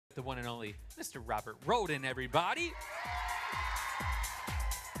The one and only Mr. Robert Roden, everybody.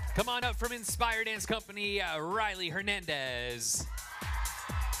 Come on up from Inspire Dance Company, Riley Hernandez.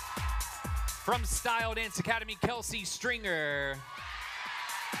 From Style Dance Academy, Kelsey Stringer.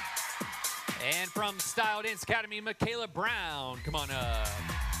 And from Style Dance Academy, Michaela Brown. Come on up.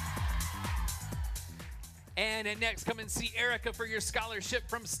 And next, come and see Erica for your scholarship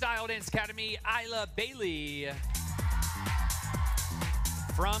from Style Dance Academy, Isla Bailey.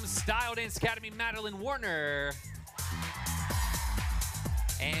 From Style Dance Academy, Madeline Warner.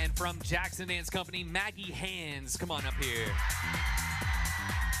 And from Jackson Dance Company, Maggie Hands. Come on up here.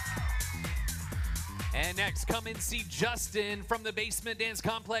 And next, come and see Justin from the Basement Dance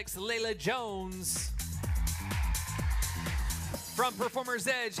Complex, Layla Jones. From Performer's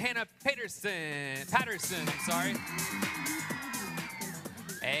Edge, Hannah Patterson,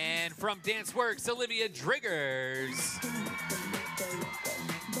 And from DanceWorks, Olivia Driggers.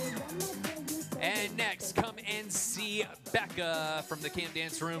 And next, come and see Becca from the Camp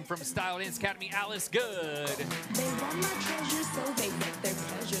Dance Room. From Style Dance Academy, Alice Good.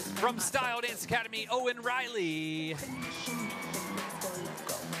 From Style Dance Academy, Owen Riley.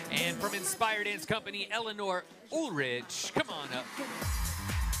 And from Inspire Dance Company, Eleanor Ulrich. Come on up.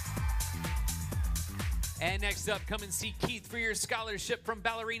 And next up, come and see Keith for your scholarship from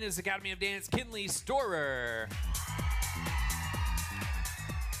Ballerinas Academy of Dance, Kinley Storer.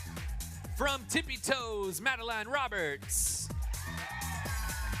 From Tippy Toes, Madeline Roberts.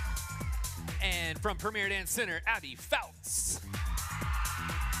 And from Premier Dance Center, Abby Fouts.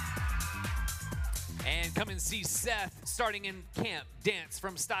 And come and see Seth starting in Camp Dance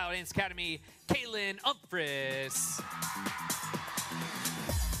from Style Dance Academy, Kaylin Umphris.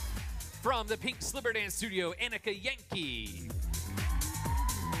 From the Pink Slipper Dance Studio, Annika Yankee.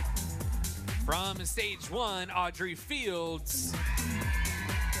 From Stage 1, Audrey Fields.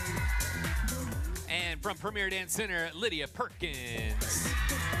 And from Premier Dance Center, Lydia Perkins.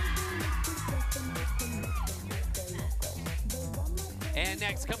 And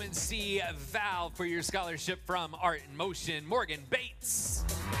next, come and see Val for your scholarship from Art in Motion, Morgan Bates.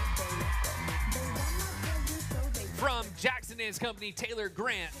 From Jackson Dance Company, Taylor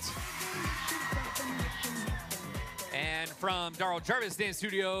Grant. And from Darrell Jarvis Dance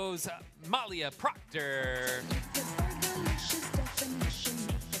Studios, Malia Proctor.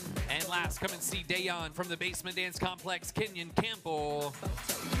 And last, come and see Dayon from the Basement Dance Complex, Kenyon Campbell.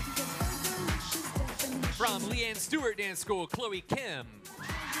 From Leanne Stewart Dance School, Chloe Kim.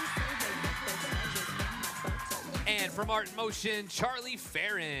 And from Art in Motion, Charlie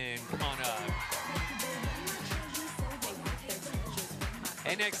Farron. Come on up.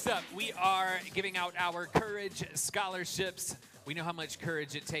 And next up, we are giving out our Courage Scholarships. We know how much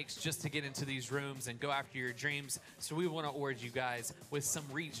courage it takes just to get into these rooms and go after your dreams. So we want to award you guys with some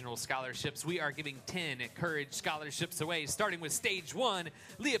regional scholarships. We are giving 10 Courage Scholarships away, starting with Stage 1,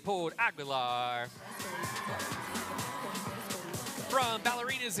 Leopold Aguilar. From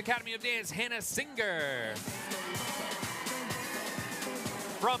Ballerinas Academy of Dance, Hannah Singer.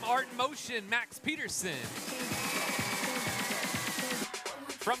 From Art in Motion, Max Peterson.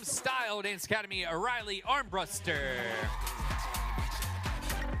 From Style Dance Academy, Riley Armbruster.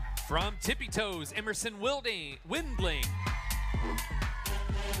 From Tippy Toes, Emerson Windling.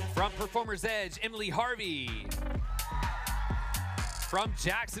 From Performer's Edge, Emily Harvey. From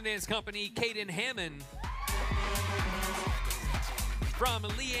Jackson Dance Company, Caden Hammond. From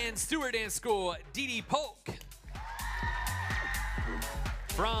Leanne Stewart Dance School, Dee Dee Polk.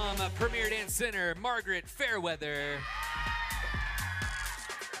 From Premier Dance Center, Margaret Fairweather.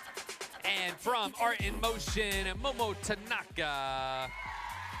 And from Art in Motion, Momo Tanaka.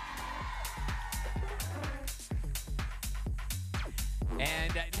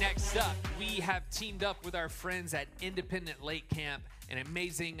 And next up, we have teamed up with our friends at Independent Lake Camp, an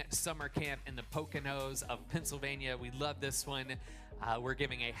amazing summer camp in the Poconos of Pennsylvania. We love this one. We're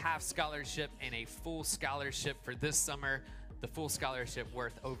giving a half scholarship and a full scholarship for this summer. The full scholarship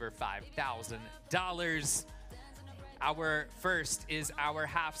worth over $5,000. Our first is our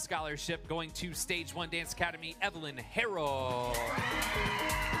half scholarship going to Stage 1 Dance Academy, Evelyn Harrell.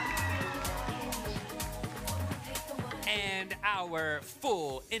 And our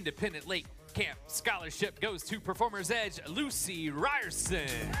full Independent Lake Camp scholarship goes to Performer's Edge, Lucy Ryerson.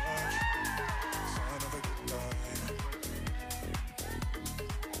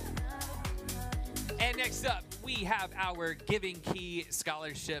 And next up, we have our Giving Key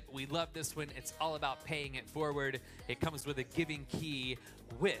Scholarship. We love this one. It's all about paying it forward. It comes with a Giving Key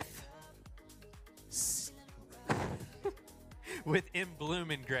with In Bloom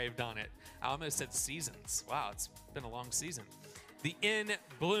engraved on it. I almost said seasons. Wow, it's been a long season. the in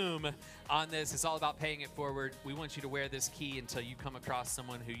bloom on this. It's all about paying it forward. We want you to wear this key until you come across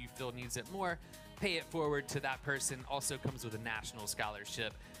someone who you feel needs it more. Pay it forward to that person. Also comes with a national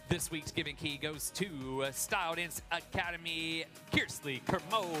scholarship. This week's Giving Key goes to Style Dance Academy, Kearsley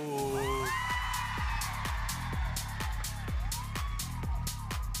Kermode.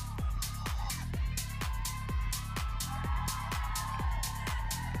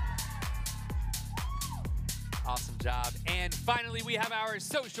 Awesome job. And finally, we have our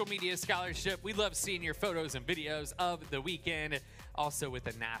social media scholarship. We love seeing your photos and videos of the weekend. Also with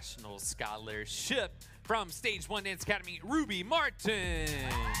a national scholarship from Stage 1 Dance Academy, Ruby Martin.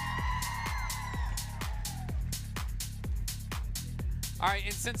 All right,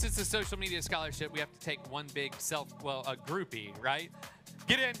 and since it's a social media scholarship, we have to take one big a groupie, right?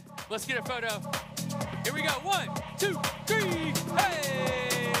 Get in, let's get a photo. Here we go, 1, 2, 3,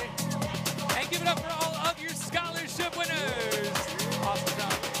 hey! And give it up for all of your scholarship winners.